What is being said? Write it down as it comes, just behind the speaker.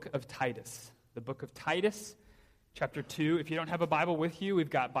of Titus. The book of Titus, chapter 2. If you don't have a Bible with you, we've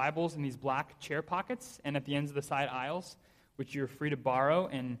got Bibles in these black chair pockets and at the ends of the side aisles, which you're free to borrow.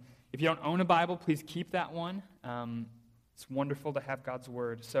 And if you don't own a Bible, please keep that one. It's wonderful to have God's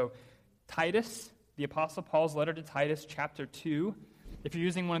Word. So Titus, the Apostle Paul's letter to Titus, chapter 2. If you're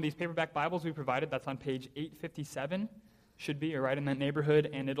using one of these paperback Bibles we provided, that's on page 857. Should be, or right in that neighborhood,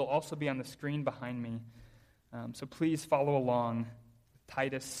 and it'll also be on the screen behind me. So please follow along with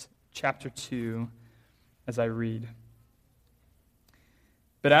Titus chapter 2 as I read.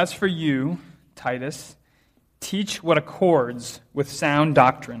 But as for you, Titus, teach what accords with sound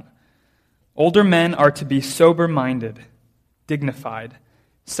doctrine. Older men are to be sober-minded, dignified,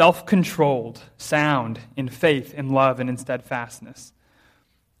 self-controlled, sound in faith, in love, and in steadfastness.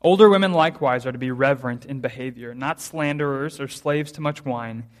 Older women likewise are to be reverent in behavior, not slanderers or slaves to much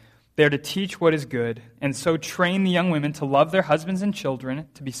wine. They are to teach what is good, and so train the young women to love their husbands and children,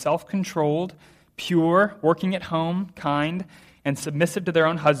 to be self-controlled, pure, working at home, kind, and submissive to their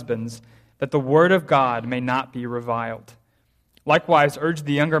own husbands, that the word of God may not be reviled. Likewise, urge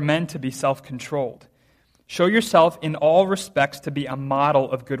the younger men to be self-controlled. Show yourself in all respects to be a model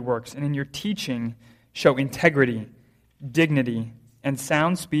of good works, and in your teaching show integrity, dignity, and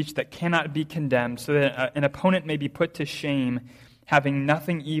sound speech that cannot be condemned, so that an opponent may be put to shame, having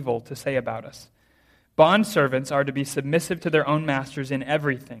nothing evil to say about us. Bondservants are to be submissive to their own masters in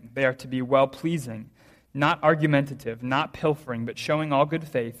everything. They are to be well-pleasing, not argumentative, not pilfering, but showing all good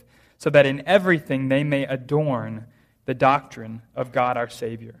faith, so that in everything they may adorn the doctrine of God our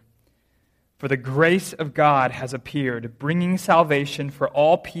Savior. For the grace of God has appeared, bringing salvation for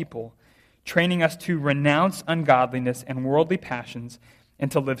all people, training us to renounce ungodliness and worldly passions,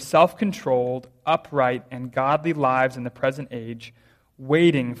 and to live self-controlled, upright, and godly lives in the present age,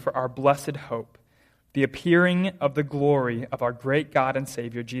 waiting for our blessed hope, the appearing of the glory of our great God and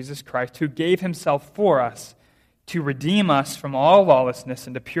Savior, Jesus Christ, who gave himself for us to redeem us from all lawlessness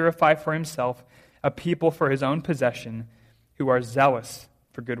and to purify for himself a people for his own possession who are zealous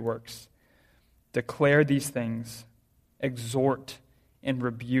for good works. Declare these things, exhort and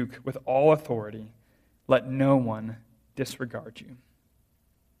rebuke with all authority. Let no one disregard you.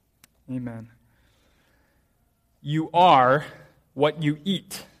 Amen. You are what you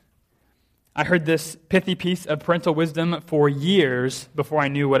eat. I heard this pithy piece of parental wisdom for years before I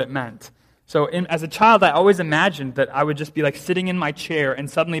knew what it meant. So as a child, I always imagined that I would just be like sitting in my chair and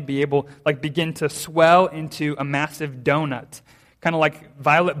suddenly be able, begin to swell into a massive donut. Kind of like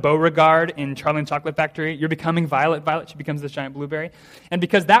Violet Beauregard in Charlie and the Chocolate Factory. You're becoming Violet. Violet, she becomes this giant blueberry. And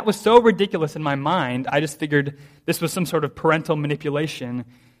because that was so ridiculous in my mind, I just figured this was some sort of parental manipulation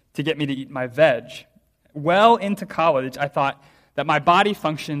to get me to eat my veg. Well into college, I thought that my body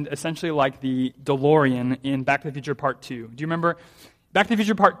functioned essentially like the DeLorean in Back to the Future Part 2. Do you remember? Back to the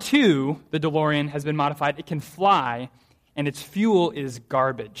Future Part 2, the DeLorean has been modified. It can fly, and its fuel is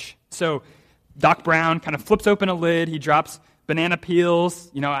garbage. So Doc Brown kind of flips open a lid. He drops banana peels,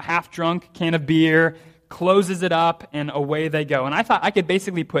 a half-drunk can of beer, closes it up, and away they go. And I thought I could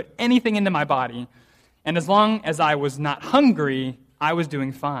basically put anything into my body, and as long as I was not hungry, I was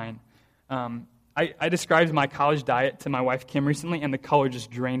doing fine. I described my college diet to my wife, Kim, recently, and the color just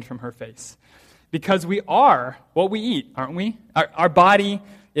drained from her face. Because we are what we eat, aren't we? Our body,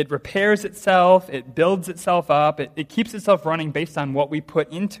 it repairs itself, it builds itself up, it keeps itself running based on what we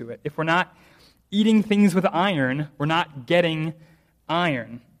put into it. If we're not eating things with iron, we're not getting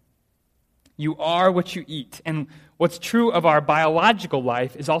iron. You are what you eat. And what's true of our biological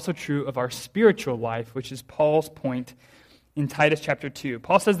life is also true of our spiritual life, which is Paul's point in Titus chapter 2.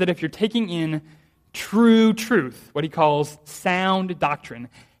 Paul says that if you're taking in true truth, what he calls sound doctrine,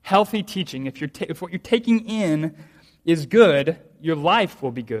 healthy teaching, if what you're taking in is good, your life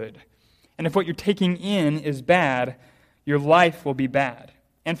will be good. And if what you're taking in is bad, your life will be bad.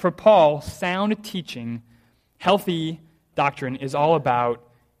 And for Paul, sound teaching, healthy doctrine is all about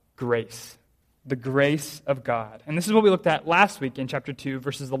grace, the grace of God. And this is what we looked at last week in chapter 2,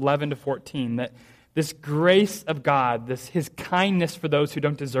 verses 11 to 14, that this grace of God, his kindness for those who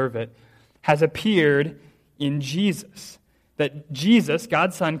don't deserve it, has appeared in Jesus. That Jesus,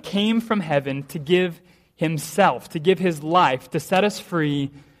 God's Son, came from heaven to give himself, to give his life, to set us free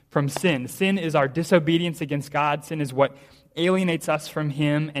from sin. Sin is our disobedience against God. Sin is what alienates us from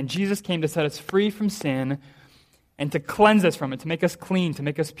him. And Jesus came to set us free from sin and to cleanse us from it, to make us clean, to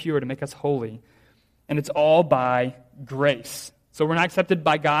make us pure, to make us holy. And it's all by grace. So we're not accepted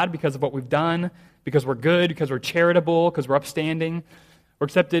by God because of what we've done, because we're good, because we're charitable, because we're upstanding. We're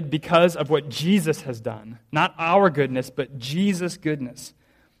accepted because of what Jesus has done. Not our goodness, but Jesus' goodness.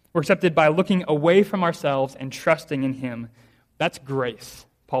 We're accepted by looking away from ourselves and trusting in him. That's grace.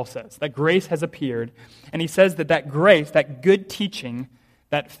 Paul says, that grace has appeared. And he says that grace, that good teaching,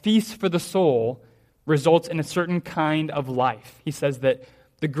 that feast for the soul, results in a certain kind of life. He says that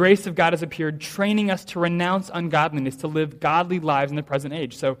the grace of God has appeared, training us to renounce ungodliness, to live godly lives in the present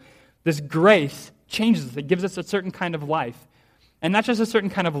age. So this grace changes us. It gives us a certain kind of life. And not just a certain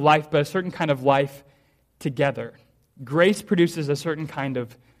kind of life, but a certain kind of life together. Grace produces a certain kind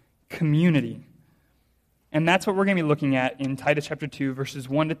of community. And that's what we're going to be looking at in Titus chapter 2, verses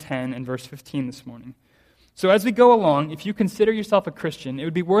 1 to 10 and verse 15 this morning. So as we go along, if you consider yourself a Christian, it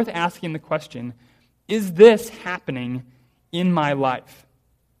would be worth asking the question, is this happening in my life?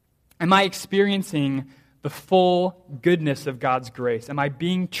 Am I experiencing the full goodness of God's grace? Am I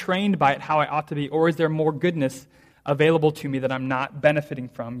being trained by it how I ought to be, or is there more goodness available to me that I'm not benefiting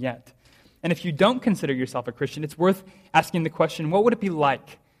from yet? And if you don't consider yourself a Christian, it's worth asking the question, what would it be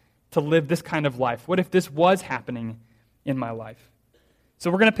like to live this kind of life? What if this was happening in my life?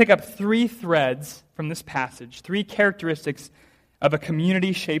 So we're going to pick up 3 threads from this passage, 3 characteristics of a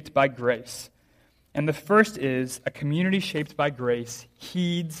community shaped by grace. And the first is a community shaped by grace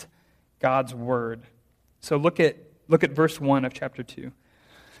heeds God's word. So look at verse 1 of chapter 2.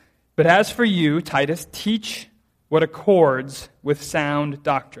 But as for you, Titus, teach what accords with sound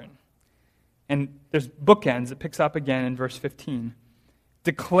doctrine. And there's bookends. It picks up again in verse 15.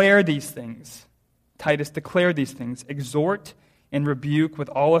 Declare these things. Titus, declare these things. Exhort and rebuke with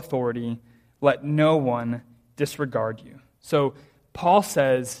all authority. Let no one disregard you. So Paul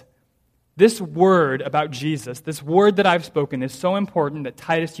says, this word about Jesus, this word that I've spoken is so important that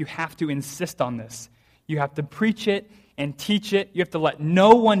Titus, you have to insist on this. You have to preach it and teach it. You have to let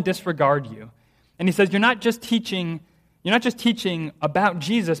no one disregard you. And he says, you're not just teaching about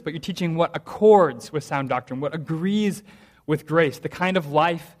Jesus, but you're teaching what accords with sound doctrine, what agrees with grace, the kind of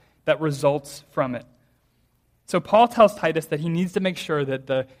life that results from it. So Paul tells Titus that he needs to make sure that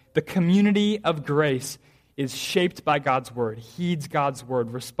the community of grace is shaped by God's word, heeds God's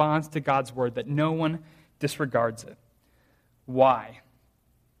word, responds to God's word, that no one disregards it. Why?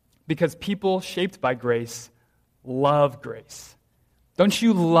 Because people shaped by grace love grace. Don't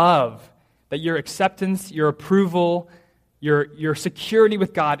you love that your acceptance, your approval, your security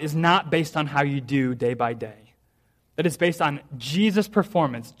with God is not based on how you do day by day? That is based on Jesus'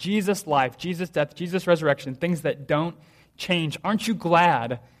 performance, Jesus' life, Jesus' death, Jesus' resurrection, things that don't change. Aren't you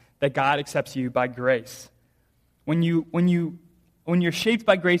glad that God accepts you by grace? When you're shaped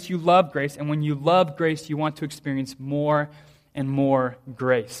by grace, you love grace, and when you love grace, you want to experience more and more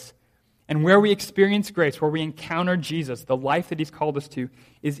grace. And where we experience grace, where we encounter Jesus, the life that he's called us to,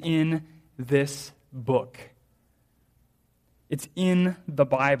 is in this book. It's in the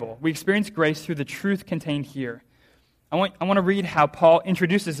Bible. We experience grace through the truth contained here. I want to read how Paul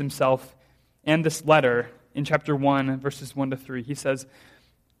introduces himself and this letter in chapter 1, verses 1 to 3. He says,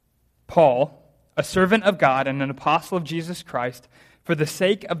 Paul, a servant of God and an apostle of Jesus Christ, for the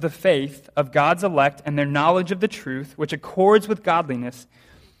sake of the faith of God's elect and their knowledge of the truth, which accords with godliness,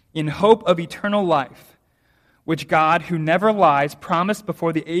 in hope of eternal life, which God, who never lies, promised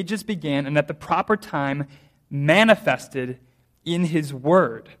before the ages began and at the proper time manifested in his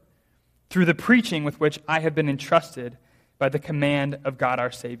word, through the preaching with which I have been entrusted by the command of God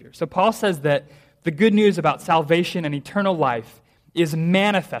our Savior. So Paul says that the good news about salvation and eternal life is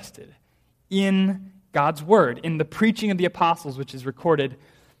manifested in God's word, in the preaching of the apostles, which is recorded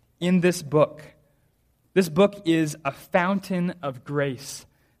in this book. This book is a fountain of grace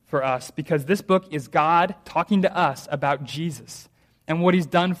for us because this book is God talking to us about Jesus and what he's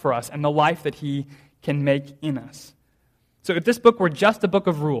done for us and the life that he can make in us. So if this book were just a book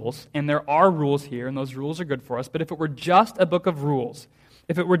of rules, and there are rules here, and those rules are good for us, but if it were just a book of rules,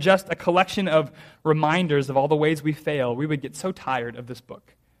 if it were just a collection of reminders of all the ways we fail, we would get so tired of this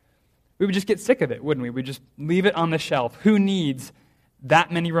book. We would just get sick of it, wouldn't we? We'd just leave it on the shelf. Who needs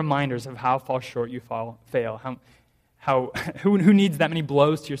that many reminders of how far short you fail? Who needs that many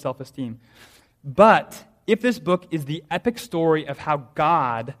blows to your self-esteem? But if this book is the epic story of how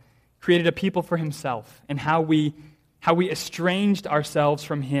God created a people for himself and how we estranged ourselves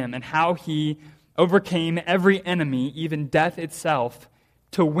from him and how he overcame every enemy, even death itself,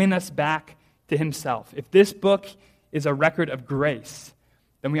 to win us back to himself. If this book is a record of grace,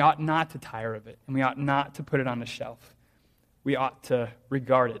 then we ought not to tire of it, and we ought not to put it on the shelf. We ought to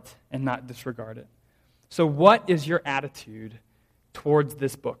regard it and not disregard it. So what is your attitude towards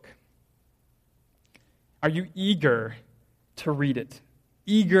this book? Are you eager to read it?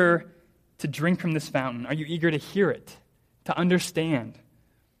 Eager to drink from this fountain? Are you eager to hear it, to understand?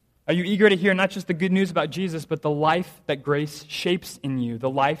 Are you eager to hear not just the good news about Jesus, but the life that grace shapes in you, the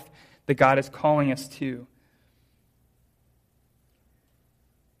life that God is calling us to?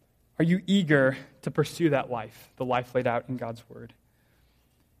 Are you eager to pursue that life, the life laid out in God's Word?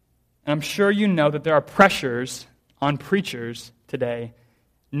 And I'm sure you know that there are pressures on preachers today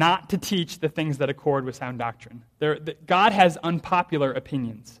not to teach the things that accord with sound doctrine. God has unpopular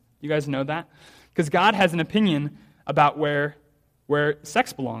opinions. You guys know that? Because God has an opinion about where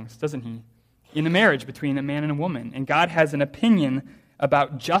sex belongs, doesn't he? In a marriage between a man and a woman. And God has an opinion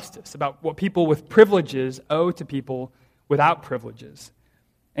about justice, about what people with privileges owe to people without privileges.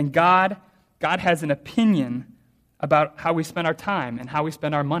 And God has an opinion about how we spend our time and how we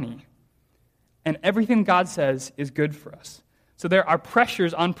spend our money. And everything God says is good for us. So there are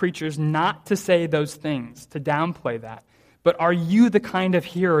pressures on preachers not to say those things, to downplay that. But are you the kind of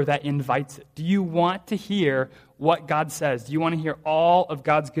hearer that invites it? Do you want to hear what God says? Do you want to hear all of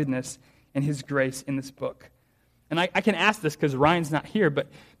God's goodness and his grace in this book? And I can ask this because Ryan's not here, but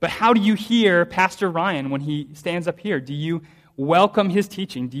how do you hear Pastor Ryan when he stands up here? Do you welcome his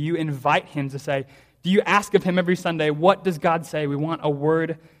teaching? Do you invite him to say, do you ask of him every Sunday, what does God say? We want a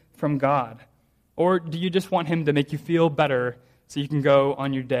word from God. Or do you just want him to make you feel better so you can go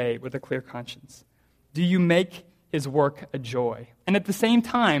on your day with a clear conscience? Do you make his work a joy? And at the same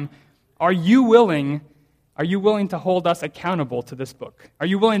time, are you willing to hold us accountable to this book? Are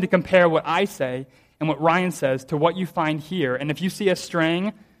you willing to compare what I say and what Ryan says to what you find here? And if you see us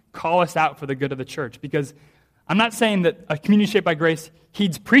straying, call us out for the good of the church. Because I'm not saying that a community shaped by grace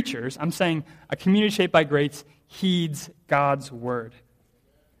heeds preachers. I'm saying a community shaped by grace heeds God's word.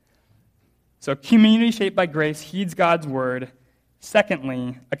 So a community shaped by grace heeds God's word.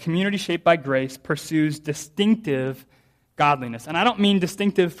 Secondly, a community shaped by grace pursues distinctive godliness. And I don't mean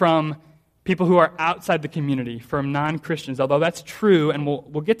distinctive from people who are outside the community, from non-Christians, although that's true, and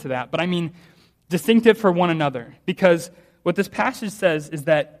we'll get to that. But I mean distinctive for one another. Because what this passage says is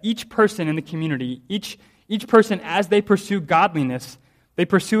that each person in the community, each person as they pursue godliness, they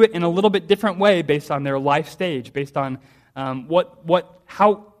pursue it in a little bit different way based on their life stage, based on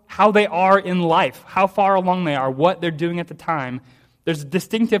how they are in life, how far along they are, what they're doing at the time. There's a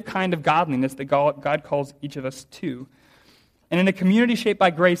distinctive kind of godliness that God calls each of us to. And in a community shaped by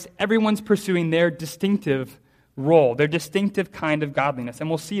grace, everyone's pursuing their distinctive role, their distinctive kind of godliness. And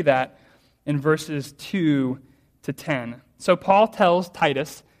we'll see that in verses 2 to 10. So Paul tells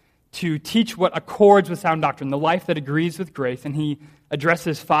Titus to teach what accords with sound doctrine, the life that agrees with grace, and he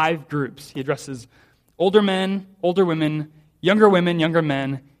addresses 5 groups. He addresses older men, older women, younger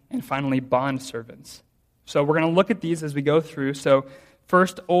men, and finally, bondservants. So we're going to look at these as we go through. So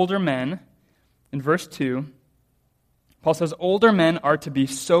first, older men. In verse 2, Paul says, older men are to be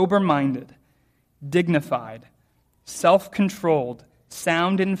sober-minded, dignified, self-controlled,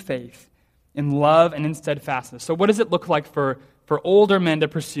 sound in faith, in love and in steadfastness. So what does it look like for older men to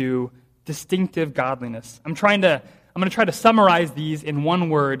pursue distinctive godliness? I'm going to try to summarize these in one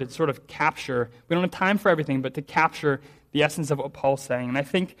word to sort of capture. We don't have time for everything, but to capture the essence of what Paul's saying. And I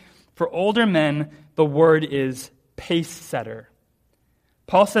think for older men, the word is pace setter.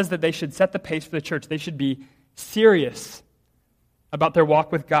 Paul says that they should set the pace for the church. They should be serious about their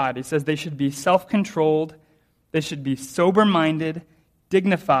walk with God. He says they should be self-controlled, they should be sober-minded,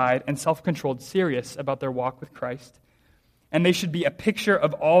 dignified, and self-controlled, serious about their walk with Christ. And they should be a picture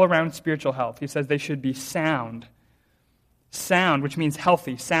of all-around spiritual health. He says they should be sound, which means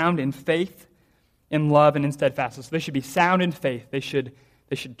healthy, sound in faith, in love, and in steadfastness. So they should be sound in faith. They should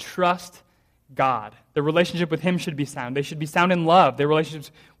trust God. Their relationship with him should be sound. They should be sound in love. Their relationships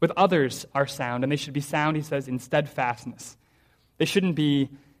with others are sound. And they should be sound, he says, in steadfastness. They shouldn't be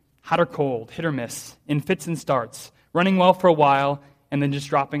hot or cold, hit or miss, in fits and starts, running well for a while and then just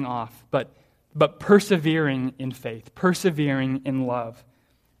dropping off, but persevering in faith, persevering in love,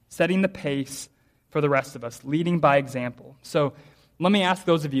 setting the pace for the rest of us, leading by example. So let me ask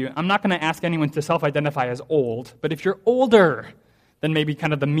those of you, I'm not going to ask anyone to self-identify as old, but if you're older than maybe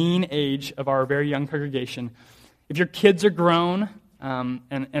kind of the mean age of our very young congregation, if your kids are grown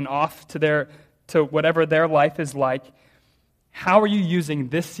and off to whatever their life is like, how are you using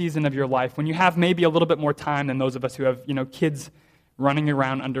this season of your life when you have maybe a little bit more time than those of us who have, kids running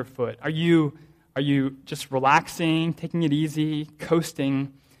around underfoot? Are you just relaxing, taking it easy,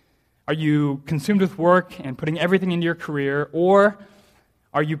 coasting? Are you consumed with work and putting everything into your career? Or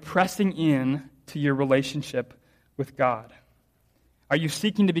are you pressing in to your relationship with God? Are you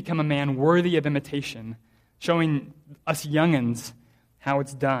seeking to become a man worthy of imitation, showing us youngins how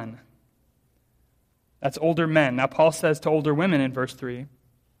it's done? That's older men. Now Paul says to older women in verse 3,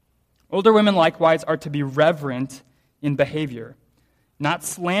 older women likewise are to be reverent in behavior, not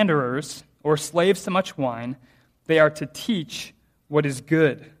slanderers or slaves to much wine. They are to teach what is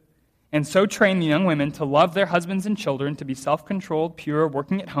good, And so train the young women to love their husbands and children, to be self-controlled, pure,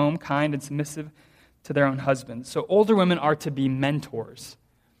 working at home, kind, and submissive to their own husbands. So older women are to be mentors.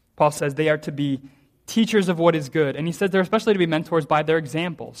 Paul says they are to be teachers of what is good. And he says they're especially to be mentors by their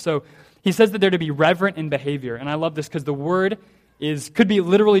example. So he says that they're to be reverent in behavior. And I love this because the word could be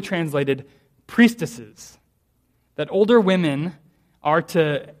literally translated priestesses. That older women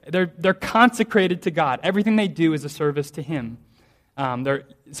they're consecrated to God. Everything they do is a service to Him.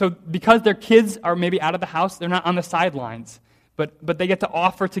 So because their kids are maybe out of the house, they're not on the sidelines, but they get to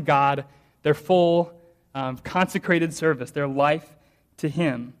offer to God their full consecrated service, their life to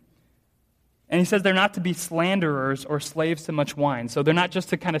Him. And he says they're not to be slanderers or slaves to much wine. So they're not just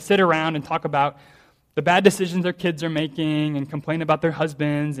to kind of sit around and talk about the bad decisions their kids are making and complain about their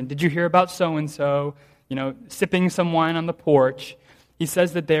husbands and did you hear about so-and-so, sipping some wine on the porch. He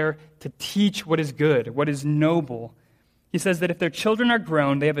says that they're to teach what is good, what is noble. He says that if their children are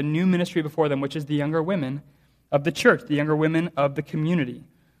grown, they have a new ministry before them, which is the younger women of the church, the younger women of the community.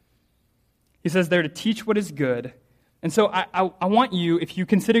 He says they're to teach what is good. And so I want you, if you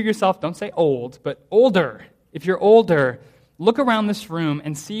consider yourself, don't say old, but older. If you're older, look around this room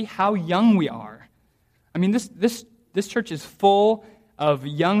and see how young we are. I mean, this church is full of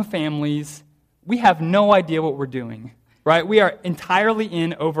young families. We have no idea what we're doing, right? We are entirely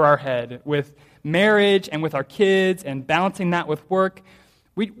in over our head with marriage and with our kids and balancing that with work.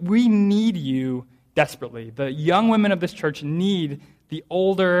 We need you desperately. The young women of this church need the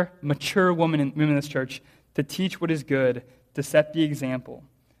older, mature women in this church to teach what is good, to set the example.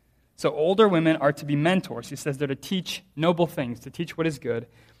 So older women are to be mentors. He says they're to teach noble things, to teach what is good.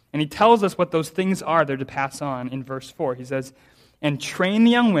 And he tells us what those things are they're to pass on in verse 4. He says, and train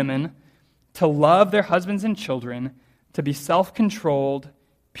the young women to love their husbands and children, to be self-controlled,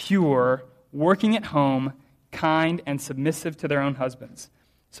 pure, working at home, kind, and submissive to their own husbands.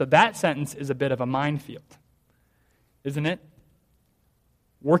 So that sentence is a bit of a minefield, isn't it?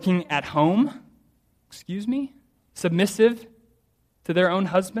 Working at home, submissive to their own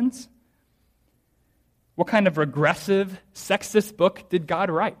husbands? What kind of regressive, sexist book did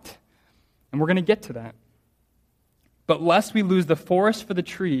God write? And we're going to get to that. But lest we lose the forest for the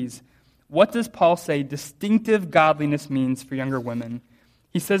trees, what does Paul say distinctive godliness means for younger women?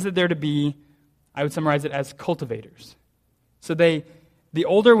 He says that they're to be, I would summarize it as cultivators. So the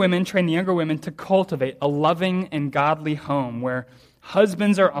older women train the younger women to cultivate a loving and godly home where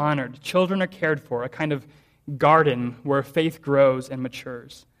husbands are honored, children are cared for, a kind of garden where faith grows and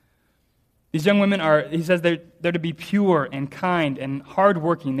matures. These young women he says they're to be pure and kind and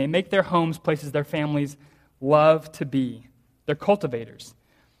hardworking. They make their homes places their families love to be. They're cultivators.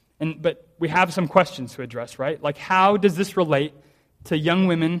 But we have some questions to address, right? Like, how does this relate to young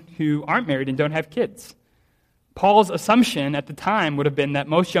women who aren't married and don't have kids? Paul's assumption at the time would have been that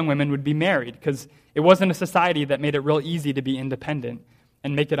most young women would be married because it wasn't a society that made it real easy to be independent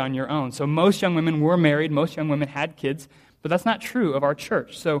and make it on your own. So most young women were married, most young women had kids, but that's not true of our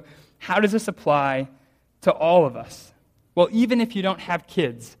church. So how does this apply to all of us? Well, even if you don't have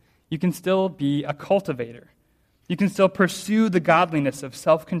kids, you can still be a cultivator. You can still pursue the godliness of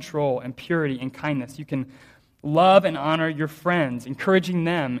self-control and purity and kindness. You can love and honor your friends, encouraging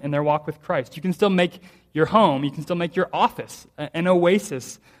them in their walk with Christ. You can still make your home, you can still make your office an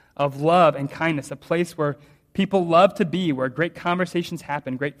oasis of love and kindness, a place where people love to be, where great conversations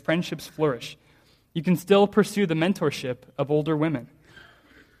happen, great friendships flourish. You can still pursue the mentorship of older women.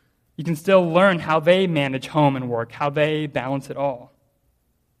 You can still learn how they manage home and work, how they balance it all.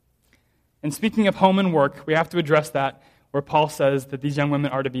 And speaking of home and work, we have to address that where Paul says that these young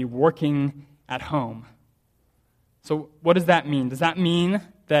women are to be working at home. So what does that mean? Does that mean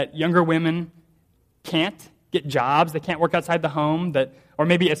that younger women can't get jobs, they can't work outside the home, or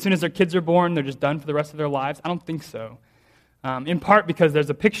maybe as soon as their kids are born, they're just done for the rest of their lives? I don't think so. In part because there's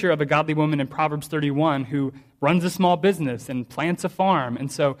a picture of a godly woman in Proverbs 31 who runs a small business and plants a farm.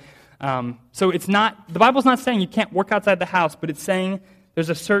 And so it's not, the Bible's not saying you can't work outside the house, but it's saying there's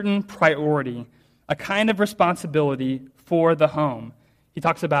a certain priority, a kind of responsibility for the home. He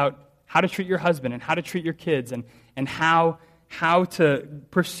talks about how to treat your husband and how to treat your kids and how to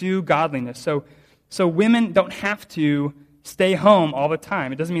pursue godliness. So women don't have to stay home all the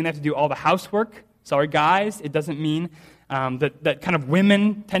time. It doesn't mean they have to do all the housework. Sorry, guys. It doesn't mean that kind of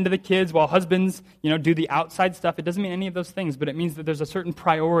women tend to the kids while husbands, do the outside stuff. It doesn't mean any of those things, but it means that there's a certain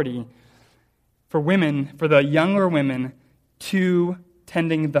priority for women, for the younger women, to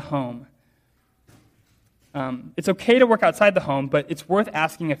tending the home. It's okay to work outside the home, but it's worth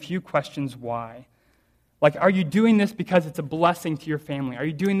asking a few questions why. Like, are you doing this because it's a blessing to your family? Are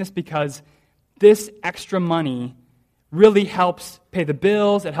you doing this because this extra money really helps pay the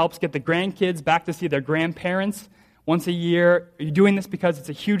bills. It helps get the grandkids back to see their grandparents once a year. Are you doing this because it's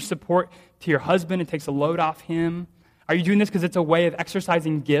a huge support to your husband? It takes a load off him. Are you doing this because it's a way of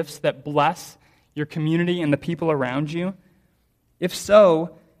exercising gifts that bless your community and the people around you? If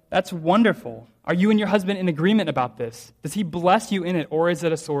so, that's wonderful. Are you and your husband in agreement about this? Does he bless you in it, or is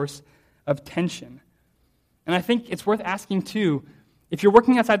it a source of tension? And I think it's worth asking, too, if you're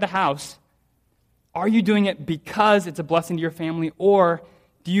working outside the house, are you doing it because it's a blessing to your family, or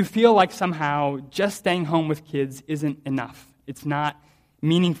do you feel like somehow just staying home with kids isn't enough? It's not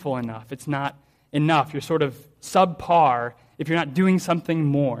meaningful enough. It's not enough. You're sort of subpar if you're not doing something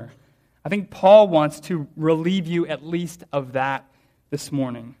more. I think Paul wants to relieve you at least of that this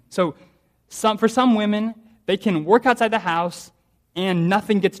morning. So for some women, they can work outside the house and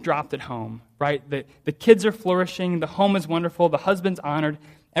nothing gets dropped at home, right? The kids are flourishing, the home is wonderful, the husband's honored,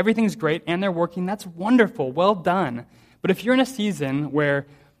 everything's great, and they're working. That's wonderful. Well done. But if you're in a season where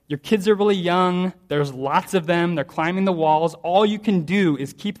your kids are really young, there's lots of them, they're climbing the walls, all you can do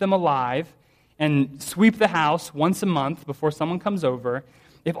is keep them alive and sweep the house once a month before someone comes over.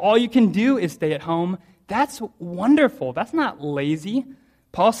 If all you can do is stay at home, that's wonderful. That's not lazy.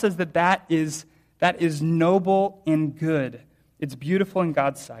 Paul says that is noble and good. It's beautiful in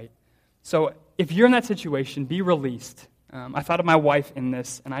God's sight. So if you're in that situation, be released. I thought of my wife in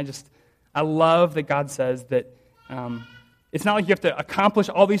this, and I love that God says that it's not like you have to accomplish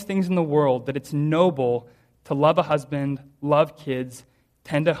all these things in the world, that it's noble to love a husband, love kids,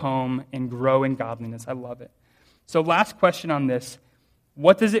 tend a home, and grow in godliness. I love it. So last question on this.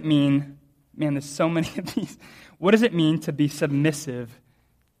 What does it mean? Man, there's so many of these. What does it mean to be submissive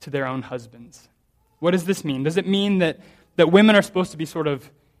to their own husbands? What does this mean? Does it mean that women are supposed to be sort of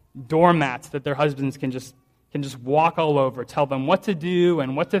doormats that their husbands can just walk all over, tell them what to do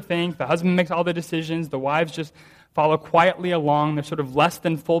and what to think? The husband makes all the decisions. The wives just follow quietly along. They're sort of less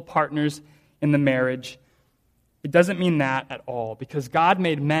than full partners in the marriage. It doesn't mean that at all, because God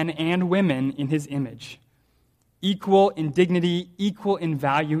made men and women in his image, equal in dignity, equal in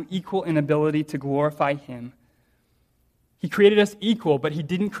value, equal in ability to glorify him. He created us equal, but he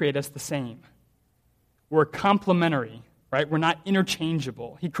didn't create us the same. We're complementary, right? We're not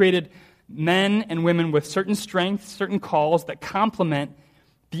interchangeable. He created men and women with certain strengths, certain calls that complement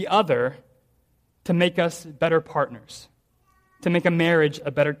the other to make us better partners, to make a marriage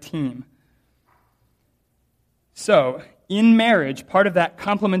a better team. So, in marriage, part of that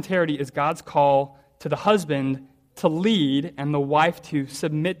complementarity is God's call to the husband to lead and the wife to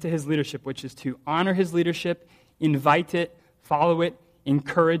submit to his leadership, which is to honor his leadership, invite it, follow it,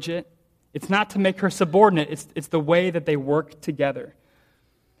 encourage it. It's not to make her subordinate. It's the way that they work together.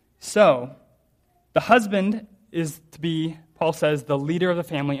 So, the husband is to be, Paul says, the leader of the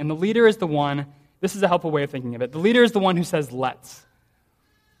family, and the leader is the one, this is a helpful way of thinking of it, the leader is the one who says, let's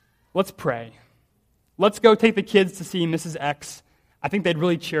pray. Let's go take the kids to see Mrs. X. I think they'd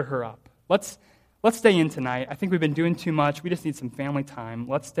really cheer her up. Let's stay in tonight. I think we've been doing too much. We just need some family time.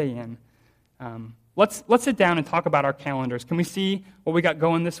 Let's stay in. Let's sit down and talk about our calendars. Can we see what we got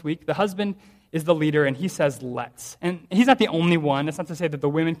going this week? The husband is the leader, and he says, let's. And he's not the only one. That's not to say that the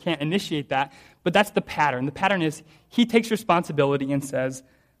women can't initiate that, but that's the pattern. The pattern is he takes responsibility and says,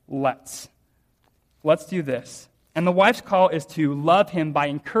 let's. Let's do this. And the wife's call is to love him by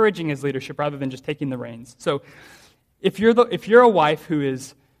encouraging his leadership rather than just taking the reins. So if you're a wife who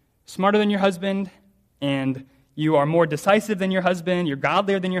is smarter than your husband, and you are more decisive than your husband, you're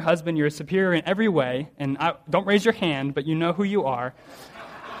godlier than your husband, you're superior in every way, and don't raise your hand, but you know who you are,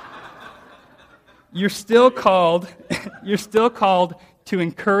 you're still called to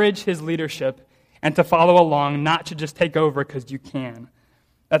encourage his leadership and to follow along, not to just take over because you can.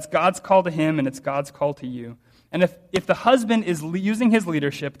 That's God's call to him, and it's God's call to you. And if the husband is using his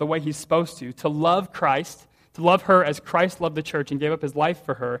leadership the way he's supposed to love Christ, to love her as Christ loved the church and gave up his life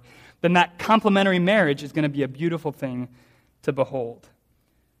for her, then that complementary marriage is going to be a beautiful thing to behold.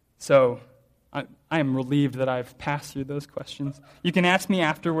 So I am relieved that I've passed through those questions. You can ask me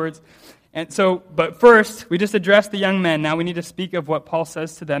afterwards. But first, we just addressed the young men. Now we need to speak of what Paul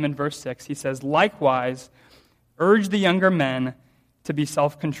says to them in verse 6. He says, likewise, urge the younger men to be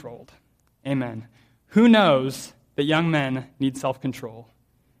self-controlled. Amen. Who knows that young men need self-control?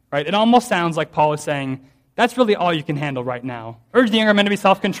 Right? It almost sounds like Paul is saying, that's really all you can handle right now. Urge the younger men to be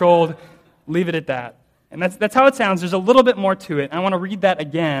self-controlled. Leave it at that. And that's how it sounds. There's a little bit more to it. I want to read that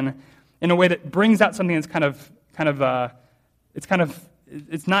again in a way that brings out something that's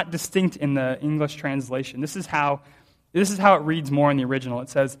it's not distinct in the English translation. This is how it reads more in the original. It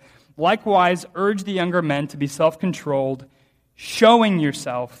says, likewise, urge the younger men to be self-controlled, showing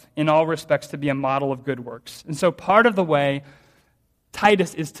yourself in all respects to be a model of good works. And so part of the way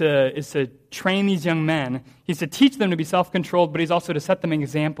Titus is to train these young men, he's to teach them to be self-controlled, but he's also to set them an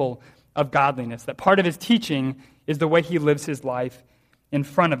example of godliness. That part of his teaching is the way he lives his life in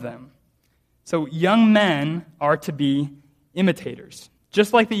front of them. So young men are to be imitators.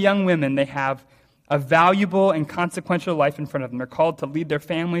 Just like the young women, they have a valuable and consequential life in front of them. They're called to lead their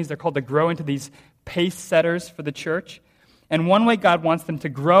families. They're called to grow into these pace setters for the church. And one way God wants them to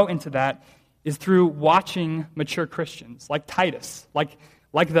grow into that is through watching mature Christians, like Titus, like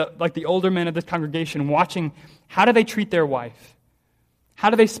the older men of this congregation, watching how do they treat their wife? How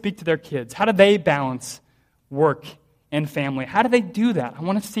do they speak to their kids? How do they balance work and family? How do they do that? I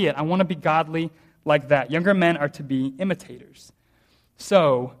want to see it. I want to be godly like that. Younger men are to be imitators.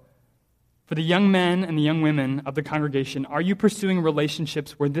 So, for the young men and the young women of the congregation, are you pursuing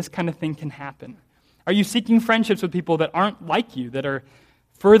relationships where this kind of thing can happen? Are you seeking friendships with people that aren't like you, that are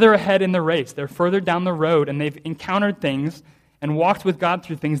further ahead in the race? They're further down the road, and they've encountered things and walked with God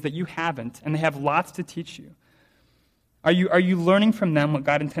through things that you haven't, and they have lots to teach you. Are you learning from them what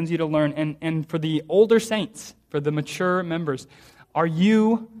God intends you to learn? And for the older saints, for the mature members, are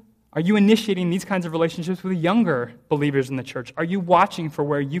you initiating these kinds of relationships with younger believers in the church? Are you watching for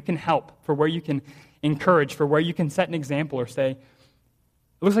where you can help, for where you can encourage, for where you can set an example or say,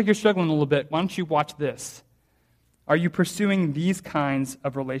 it looks like you're struggling a little bit. Why don't you watch this? Are you pursuing these kinds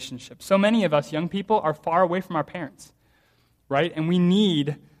of relationships? So many of us young people are far away from our parents, right? And we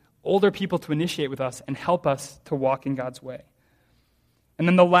need older people to initiate with us and help us to walk in God's way. And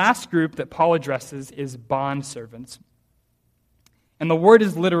then the last group that Paul addresses is bondservants. And the word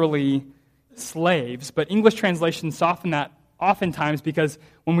is literally slaves, but English translations soften that oftentimes because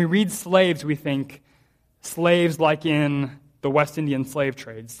when we read slaves, we think slaves like in the West Indian slave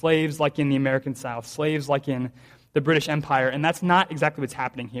trade, slaves like in the American South, slaves like in the British Empire, and that's not exactly what's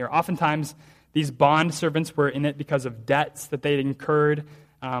happening here. Oftentimes, these bond servants were in it because of debts that they'd incurred.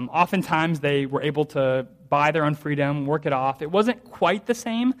 Oftentimes, they were able to buy their own freedom, work it off. It wasn't quite the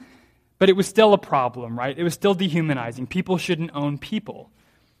same, but it was still a problem, right? It was still dehumanizing. People shouldn't own people.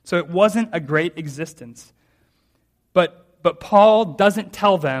 So it wasn't a great existence. But Paul doesn't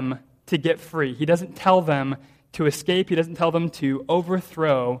tell them to get free. He doesn't tell them to escape. He doesn't tell them to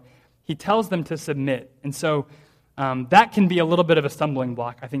overthrow. He tells them to submit. And so that can be a little bit of a stumbling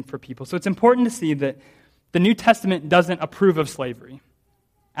block, I think, for people. So it's important to see that the New Testament doesn't approve of slavery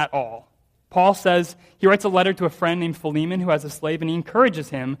at all. Paul says, he writes a letter to a friend named Philemon who has a slave, and he encourages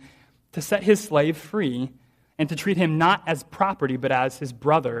him to set his slave free and to treat him not as property, but as his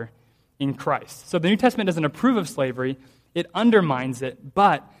brother in Christ. So the New Testament doesn't approve of slavery. It undermines it.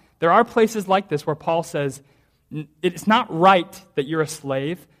 But there are places like this where Paul says, it's not right that you're a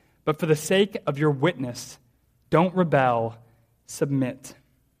slave, but for the sake of your witness, don't rebel, submit.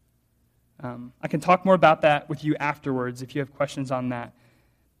 I can talk more about that with you afterwards if you have questions on that.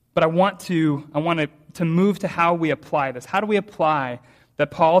 But I want to move to how we apply this. How do we apply that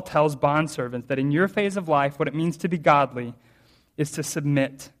Paul tells bondservants that in your phase of life, what it means to be godly is to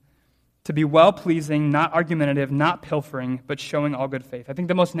submit, to be well-pleasing, not argumentative, not pilfering, but showing all good faith. I think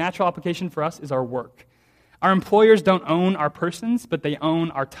the most natural application for us is our work. Our employers don't own our persons, but they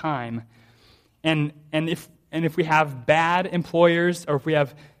own our time. And if we have bad employers, or if we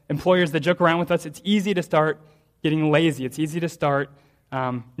have employers that joke around with us, it's easy to start getting lazy. It's easy to start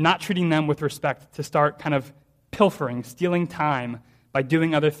not treating them with respect, to start kind of pilfering, stealing time by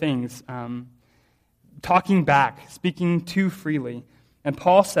doing other things, talking back, speaking too freely. And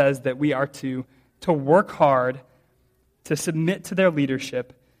Paul says that we are to work hard, to submit to their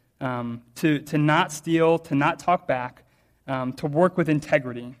leadership, to not steal, to not talk back, to work with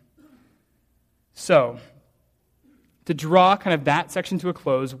integrity. So, to draw kind of that section to a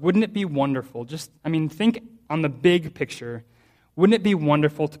close, wouldn't it be wonderful? Think on the big picture. Wouldn't it be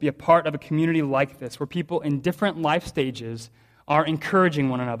wonderful to be a part of a community like this, where people in different life stages are encouraging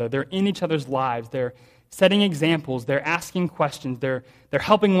one another? They're in each other's lives. They're setting examples. They're asking questions. They're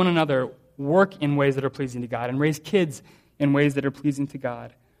helping one another work in ways that are pleasing to God and raise kids in ways that are pleasing to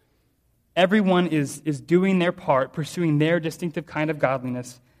God. Everyone is doing their part, pursuing their distinctive kind of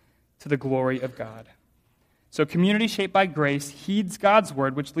godliness to the glory of God. So community shaped by grace heeds God's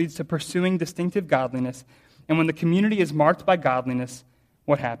word, which leads to pursuing distinctive godliness. And when the community is marked by godliness,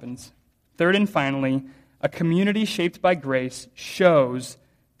 what happens? Third and finally, a community shaped by grace shows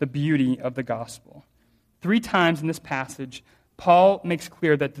the beauty of the gospel. 3 times in this passage, Paul makes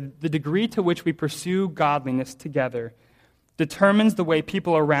clear that the degree to which we pursue godliness together determines the way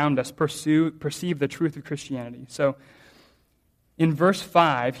people around us perceive the truth of Christianity. So in verse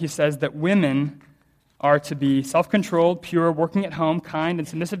 5, he says that women are to be self-controlled, pure, working at home, kind, and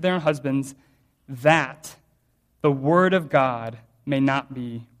submissive to their own husbands, that the word of God may not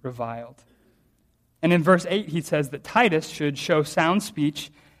be reviled. And in verse 8, he says that Titus should show sound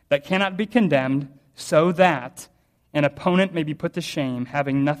speech that cannot be condemned, so that an opponent may be put to shame,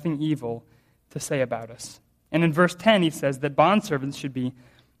 having nothing evil to say about us. And in verse 10, he says that bondservants should be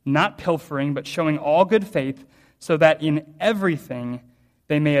not pilfering, but showing all good faith, so that in everything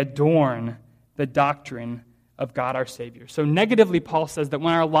they may adorn the doctrine of God our Savior. So negatively, Paul says that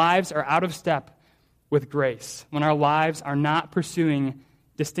when our lives are out of step with grace, when our lives are not pursuing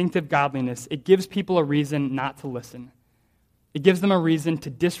distinctive godliness, it gives people a reason not to listen. It gives them a reason to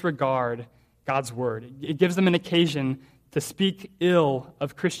disregard God's word. It gives them an occasion to speak ill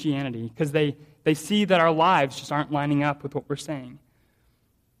of Christianity because they see that our lives just aren't lining up with what we're saying.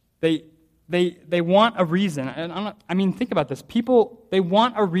 They want a reason. I mean, think about this. People, they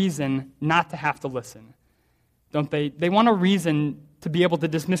want a reason not to have to listen, don't they? They want a reason to be able to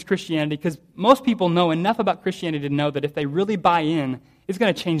dismiss Christianity because most people know enough about Christianity to know that if they really buy in, it's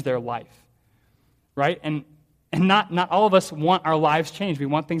going to change their life, right? And not all of us want our lives changed. We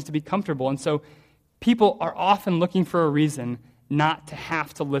want things to be comfortable. And so people are often looking for a reason not to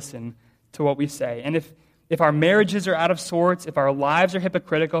have to listen to what we say. And if our marriages are out of sorts, if our lives are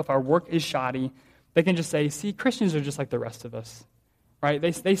hypocritical, if our work is shoddy, they can just say, see, Christians are just like the rest of us, right?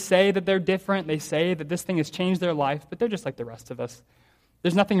 They say that they're different. They say that this thing has changed their life, but they're just like the rest of us.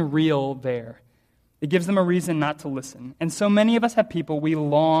 There's nothing real there. It gives them a reason not to listen. And so many of us have people we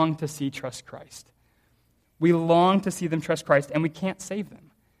long to see trust Christ. We long to see them trust Christ, and we can't save them.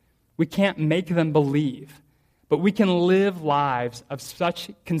 We can't make them believe. But we can live lives of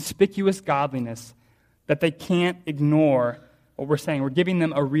such conspicuous godliness that they can't ignore what we're saying. We're giving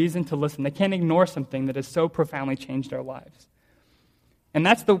them a reason to listen. They can't ignore something that has so profoundly changed their lives. And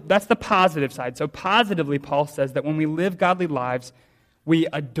that's the positive side. So positively, Paul says that when we live godly lives, we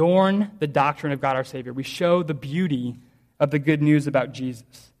adorn the doctrine of God our Savior. We show the beauty of the good news about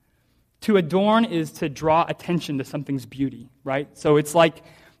Jesus. To adorn is to draw attention to something's beauty, right? So it's like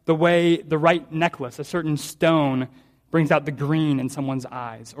the way the right necklace, a certain stone, brings out the green in someone's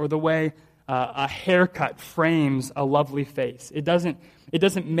eyes, or the way a haircut frames a lovely face. It doesn't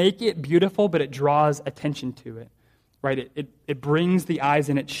make it beautiful, but it draws attention to it, right? It brings the eyes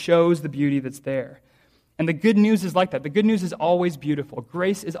and it shows the beauty that's there. And the good news is like that. The good news is always beautiful.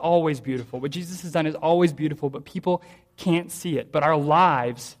 Grace is always beautiful. What Jesus has done is always beautiful, but people can't see it. But our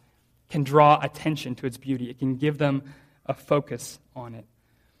lives can draw attention to its beauty. It can give them a focus on it.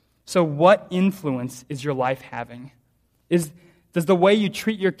 So what influence is your life having? Does the way you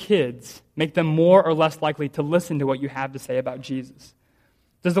treat your kids make them more or less likely to listen to what you have to say about Jesus?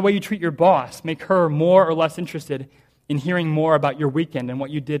 Does the way you treat your boss make her more or less interested in hearing more about your weekend and what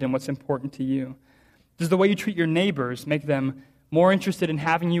you did and what's important to you? Does the way you treat your neighbors make them more interested in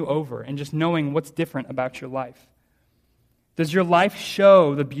having you over and just knowing what's different about your life? Does your life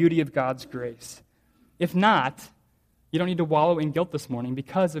show the beauty of God's grace? If not, you don't need to wallow in guilt this morning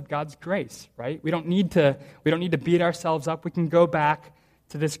because of God's grace, right? We don't need to beat ourselves up. We can go back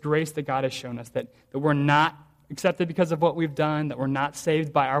to this grace that God has shown us, that we're not accepted because of what we've done, that we're not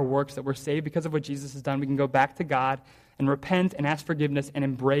saved by our works, that we're saved because of what Jesus has done. We can go back to God and repent and ask forgiveness and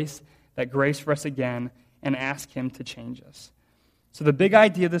embrace that grace for us again and ask Him to change us. So the big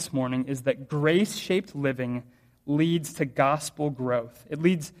idea this morning is that grace-shaped living leads to gospel growth. It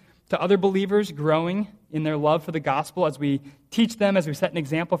leads to other believers growing in their love for the gospel as we teach them, as we set an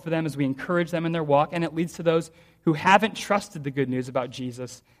example for them, as we encourage them in their walk, and it leads to those who haven't trusted the good news about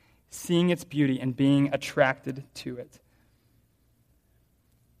Jesus, seeing its beauty and being attracted to it.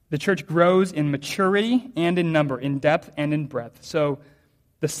 The church grows in maturity and in number, in depth and in breadth. So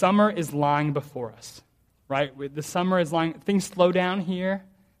the summer is lying before us, right? The summer is lying, things slow down here.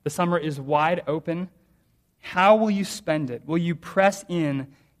 The summer is wide open. How will you spend it? Will you press in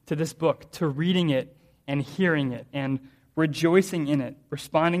to this book, to reading it and hearing it and rejoicing in it,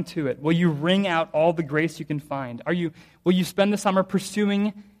 responding to it? Will you wring out all the grace you can find? Will you spend the summer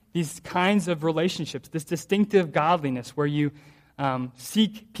pursuing these kinds of relationships, this distinctive godliness where you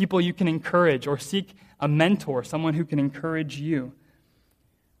seek people you can encourage or seek a mentor, someone who can encourage you?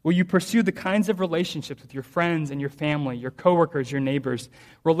 Will you pursue the kinds of relationships with your friends and your family, your coworkers, your neighbors,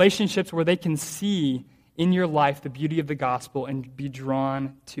 relationships where they can see in your life the beauty of the gospel and be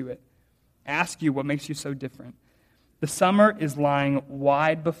drawn to it? Ask you what makes you so different. The summer is lying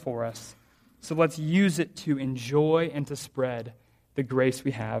wide before us, so let's use it to enjoy and to spread the grace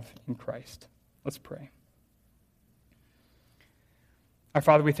we have in Christ. Let's pray. Our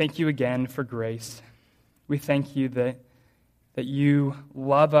Father, we thank you again for grace. We thank you that you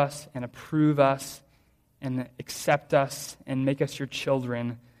love us and approve us and accept us and make us your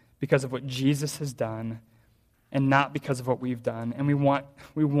children because of what Jesus has done and not because of what we've done. And we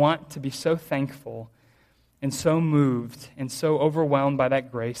want to be so thankful and so moved and so overwhelmed by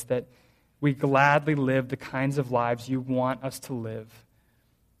that grace that we gladly live the kinds of lives you want us to live.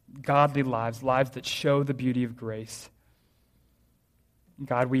 Godly lives, lives that show the beauty of grace.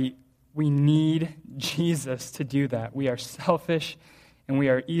 God, we need Jesus to do that. We are selfish and we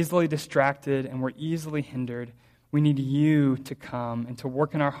are easily distracted and we're easily hindered. We need you to come and to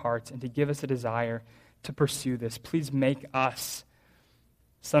work in our hearts and to give us a desire to pursue this. Please make us,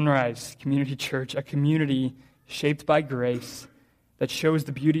 Sunrise Community Church, a community shaped by grace that shows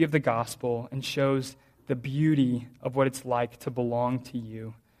the beauty of the gospel and shows the beauty of what it's like to belong to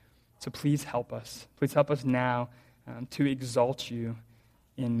you. So please help us. Please help us now to exalt you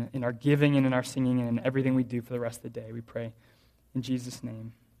in our giving and in our singing and in everything we do for the rest of the day. We pray in Jesus'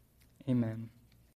 name. Amen.